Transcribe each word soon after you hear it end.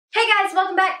Hey guys,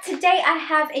 welcome back. Today I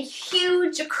have a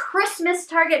huge Christmas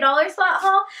Target dollar spot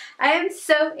haul. I am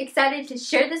so excited to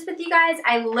share this with you guys.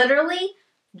 I literally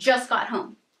just got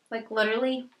home. Like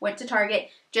literally went to Target,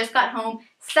 just got home,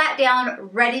 sat down,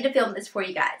 ready to film this for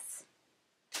you guys.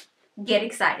 Get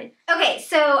excited. Okay,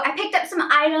 so I picked up some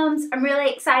items. I'm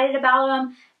really excited about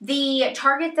them. The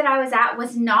Target that I was at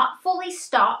was not fully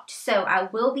stocked, so I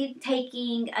will be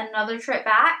taking another trip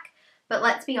back. But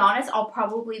let's be honest, I'll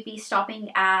probably be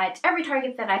stopping at every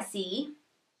Target that I see.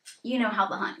 You know how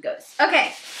the hunt goes.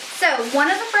 Okay, so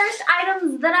one of the first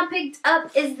items that I picked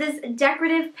up is this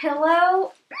decorative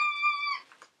pillow.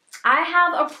 I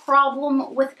have a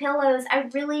problem with pillows. I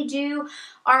really do.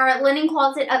 Our linen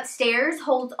closet upstairs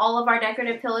holds all of our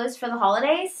decorative pillows for the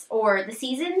holidays or the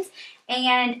seasons,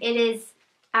 and it is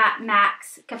at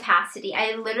max capacity.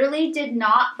 I literally did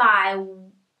not buy...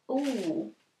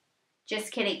 Ooh.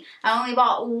 Just kidding. I only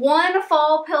bought one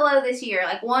fall pillow this year,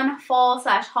 like one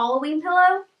fall/Halloween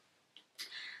pillow.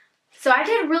 So I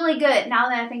did really good now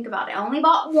that I think about it. I only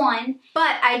bought one,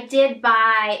 but I did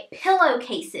buy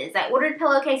pillowcases. I ordered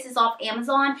pillowcases off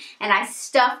Amazon and I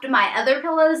stuffed my other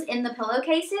pillows in the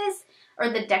pillowcases, or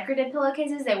the decorative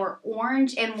pillowcases. They were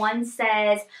orange and one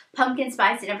says pumpkin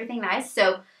spice and everything nice.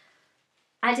 So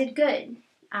I did good.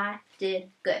 I did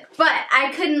good. But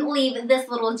I couldn't leave this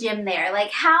little gem there.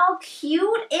 Like, how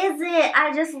cute is it?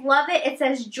 I just love it. It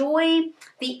says joy.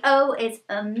 The O is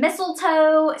a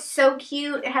mistletoe. So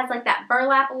cute. It has like that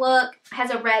burlap look. It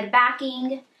has a red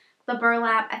backing. The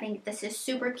burlap. I think this is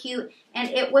super cute. And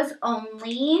it was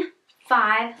only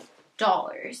 $5.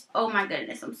 Oh my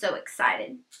goodness. I'm so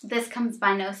excited. This comes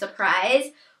by no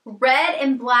surprise. Red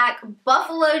and black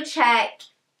buffalo check.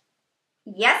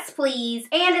 Yes, please.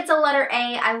 And it's a letter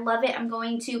A. I love it. I'm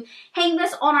going to hang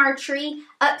this on our tree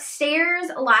upstairs.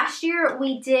 Last year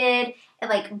we did a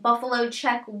like buffalo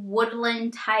check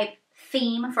woodland type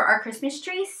theme for our Christmas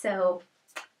tree. So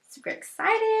super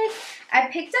excited. I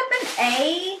picked up an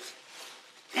A,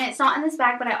 and it's not in this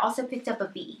bag, but I also picked up a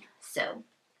B. So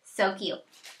cute.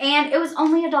 And it was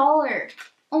only $1.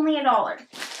 Only $1.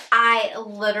 I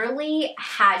literally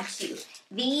had to.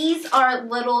 These are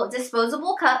little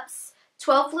disposable cups.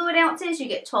 12 fluid ounces, you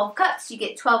get 12 cups, you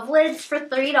get 12 lids for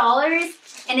 $3,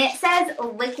 and it says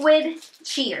liquid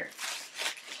cheer.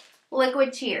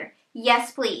 Liquid cheer.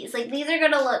 Yes, please. Like, these are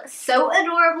going to look so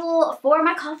adorable for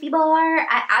my coffee bar.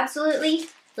 I absolutely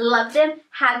love them.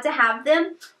 Had to have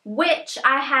them, which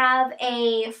I have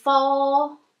a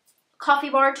fall coffee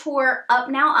bar tour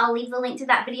up now. I'll leave the link to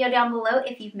that video down below.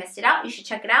 If you've missed it out, you should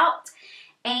check it out.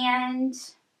 And...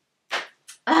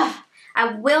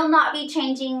 I will not be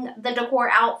changing the decor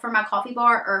out for my coffee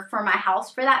bar, or for my house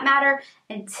for that matter,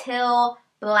 until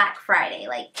Black Friday.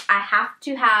 Like, I have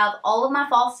to have all of my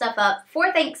fall stuff up for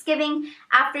Thanksgiving.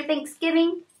 After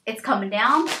Thanksgiving, it's coming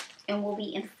down and we'll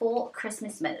be in full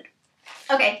Christmas mode.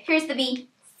 Okay, here's the B.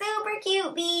 Super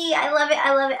cute B. I love it.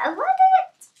 I love it. I love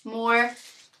it. More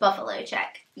buffalo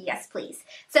check. Yes, please.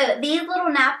 So these little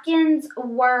napkins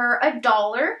were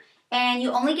 $1. And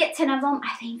you only get 10 of them.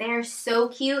 I think they're so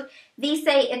cute. These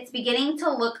say it's beginning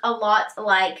to look a lot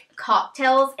like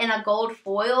cocktails in a gold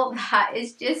foil. That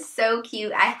is just so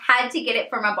cute. I had to get it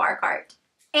for my bar cart.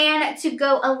 And to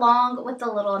go along with the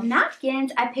little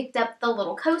napkins, I picked up the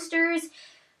little coasters.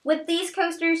 With these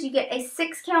coasters, you get a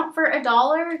 6 count for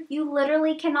 $1. You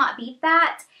literally cannot beat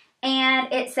that.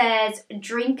 And it says,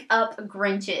 drink up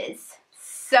Grinches.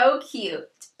 So cute.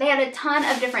 They had a ton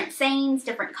of different sayings,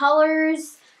 different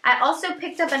colors. I also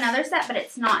picked up another set, but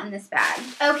it's not in this bag.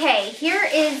 Okay, here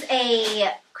is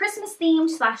a Christmas themed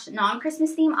 /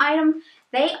 non-Christmas theme item.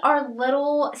 They are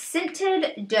little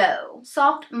scented dough,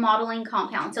 soft modeling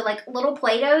compound. So like little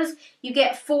Play-Dohs, you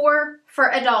get 4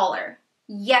 for $1.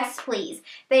 Yes, please.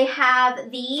 They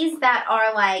have these that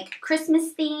are like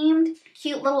Christmas themed,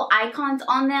 cute little icons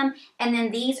on them. And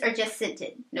then these are just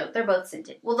scented. No, they're both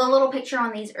scented. Well, the little picture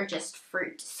on these are just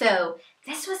fruit. So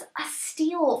this was a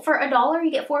steal. For $1,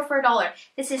 you get 4 for $1.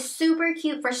 This is super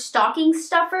cute for stocking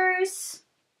stuffers.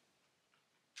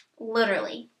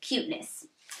 Literally, cuteness.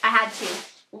 I had to.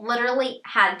 Literally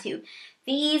had to.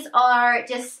 These are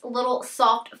just little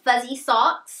soft fuzzy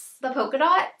socks. The polka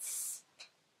dots.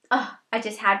 Oh, I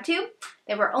just had to.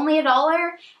 They were only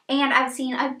 $1, and I've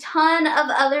seen a ton of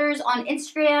others on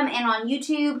Instagram and on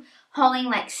YouTube hauling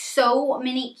like so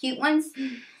many cute ones,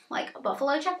 like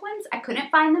buffalo check ones. I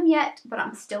couldn't find them yet, but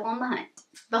I'm still on the hunt.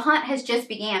 The hunt has just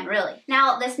began, really.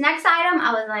 Now, this next item,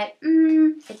 I was like,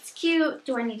 it's cute.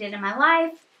 Do I need it in my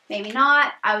life? Maybe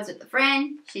not. I was with a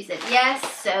friend. She said yes,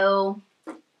 so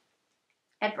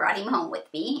I brought him home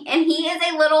with me. And he is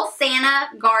a little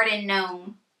Santa garden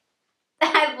gnome.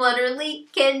 I literally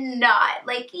cannot.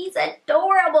 Like, he's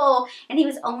adorable. And he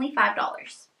was only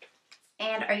 $5.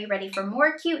 And are you ready for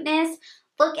more cuteness?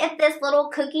 Look at this little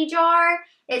cookie jar.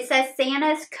 It says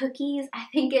Santa's Cookies. I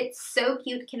think it's so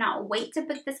cute. Cannot wait to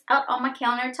put this out on my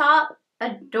countertop.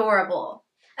 Adorable.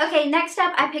 Okay, next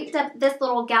up, I picked up this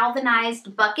little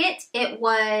galvanized bucket. It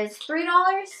was $3.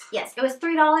 Yes, it was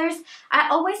 $3. I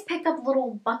always pick up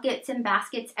little buckets and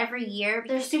baskets every year.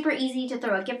 They're super easy to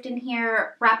throw a gift in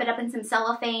here, wrap it up in some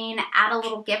cellophane, add a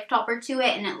little gift topper to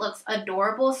it, and it looks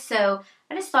adorable. So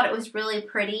I just thought it was really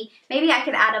pretty. Maybe I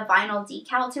could add a vinyl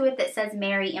decal to it that says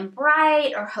Merry and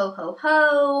Bright or Ho Ho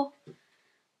Ho.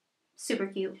 Super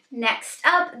cute. Next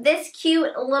up, this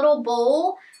cute little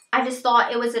bowl. I just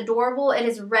thought it was adorable. It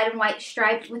is red and white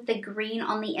striped with the green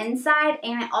on the inside,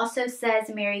 and it also says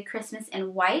Merry Christmas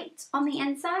in white on the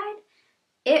inside.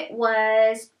 It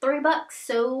was $3,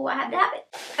 so I had to have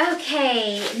it.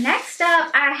 Okay, next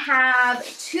up I have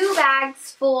 2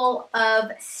 bags full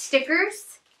of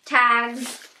stickers,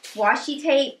 tags, washi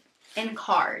tape, and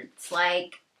cards.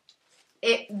 Like,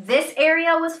 this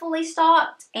area was fully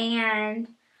stocked, and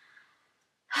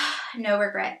no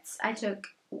regrets. I took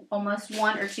almost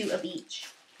 1 or 2 of each.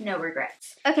 No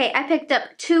regrets. Okay, I picked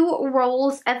up 2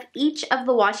 rolls of each of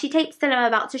the washi tapes that I'm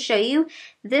about to show you.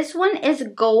 This one is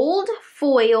gold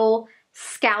foil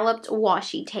scalloped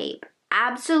washi tape.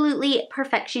 Absolutely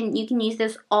perfection. You can use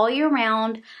this all year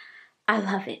round. I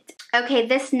love it. Okay,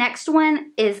 this next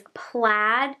one is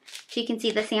plaid. So you can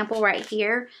see the sample right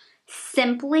here.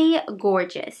 Simply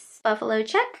gorgeous. Buffalo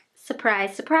check.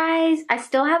 Surprise, surprise. I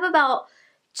still have about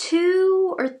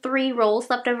 2 or 3 rolls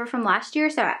left over from last year,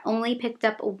 so I only picked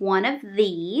up 1 of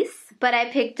these, but I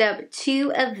picked up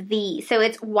 2 of these. So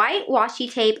it's white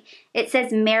washi tape. It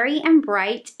says Merry and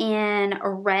Bright in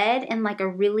red and like a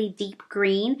really deep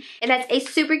green. It has a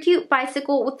super cute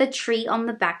bicycle with a tree on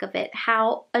the back of it.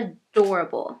 How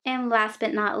adorable. And last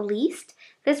but not least,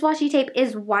 this washi tape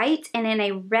is white, and in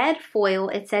a red foil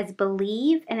it says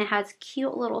Believe, and it has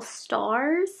cute little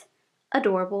stars.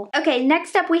 Adorable. Okay,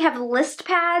 next up we have list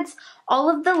pads. All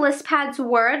of the list pads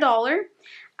were $1.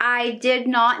 I did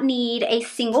not need a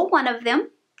single one of them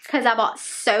because I bought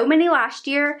so many last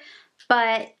year,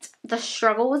 but the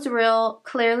struggle was real.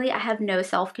 Clearly, I have no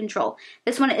self-control.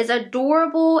 This one is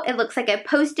adorable. It looks like a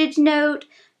postage note,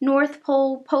 North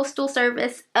Pole Postal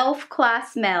Service, elf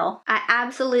class mail. I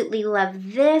absolutely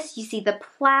love this. You see the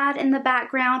plaid in the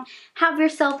background. Have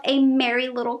yourself a merry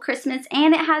little Christmas,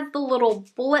 and it has the little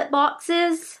bullet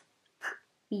boxes.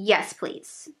 Yes,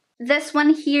 please. This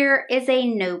one here is a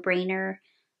no-brainer.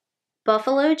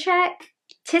 Buffalo check.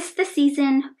 'Tis the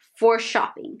season for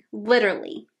shopping.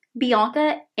 Literally.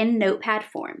 Bianca in notepad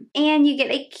form. And you get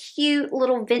a cute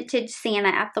little vintage Santa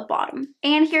at the bottom.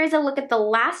 And here's a look at the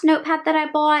last notepad that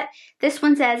I bought. This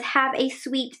one says, have a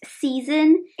sweet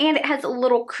season. And it has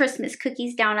little Christmas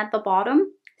cookies down at the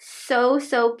bottom. So,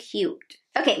 so cute.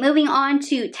 Okay, moving on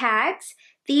to tags.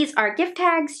 These are gift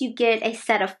tags. You get a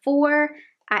set of 4.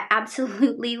 I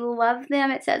absolutely love them.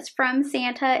 It says from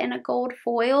Santa in a gold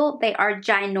foil. They are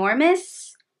ginormous.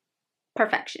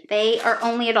 Perfection. They are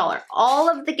only $1. All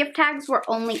of the gift tags were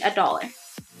only $1.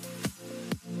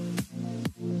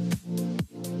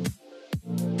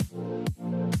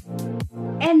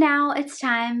 And now it's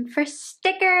time for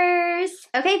stickers.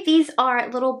 Okay, these are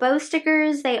little bow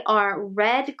stickers. They are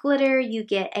red glitter. You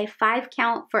get a 5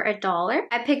 count for $1.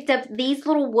 I picked up these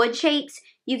little wood shapes.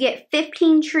 You get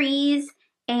 15 trees,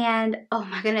 and oh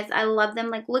my goodness, I love them.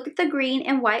 Like, look at the green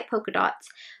and white polka dots,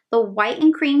 the white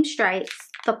and cream stripes,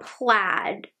 the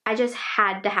plaid. I just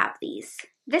had to have these.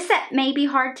 This set may be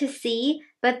hard to see,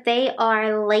 but they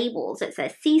are labels. It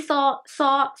says sea salt,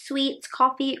 salt, sweets,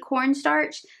 coffee,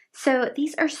 cornstarch. So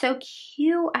these are so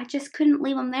cute. I just couldn't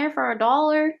leave them there for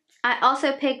 $1. I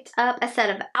also picked up a set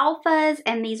of alphas,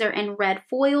 and these are in red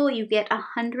foil. You get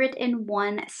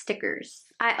 101 stickers.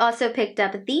 I also picked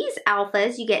up these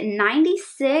alphas. You get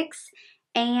 96,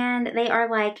 and they are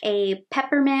like a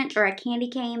peppermint or a candy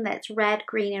cane that's red,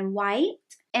 green, and white.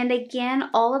 And again,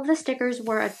 all of the stickers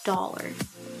were $1.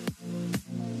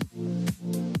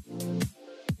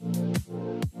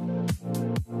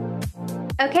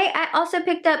 Okay, I also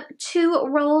picked up 2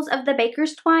 rolls of the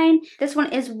baker's twine. This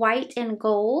one is white and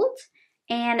gold,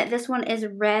 and this one is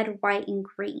red, white, and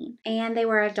green. And they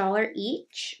were $1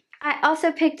 each. I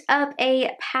also picked up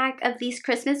a pack of these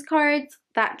Christmas cards.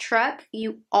 That truck,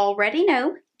 you already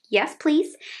know. Yes,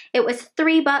 please. It was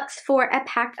 $3 for a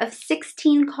pack of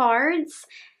 16 cards.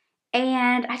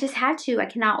 And I just had to. I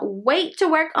cannot wait to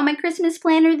work on my Christmas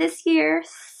planner this year,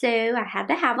 so I had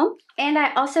to have them. And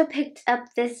I also picked up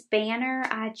this banner.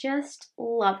 I just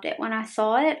loved it. When I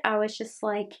saw it, I was just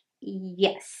like,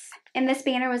 Yes. And this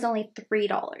banner was only $3.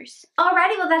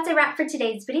 Alrighty, well that's a wrap for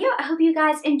today's video. I hope you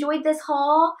guys enjoyed this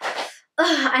haul.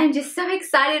 I'm just so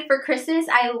excited for Christmas.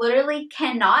 I literally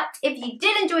cannot. If you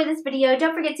did enjoy this video,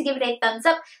 don't forget to give it a thumbs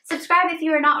up. Subscribe if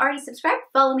you are not already subscribed.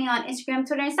 Follow me on Instagram,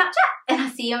 Twitter, and Snapchat. And I'll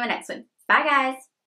see you on the next one. Bye, guys.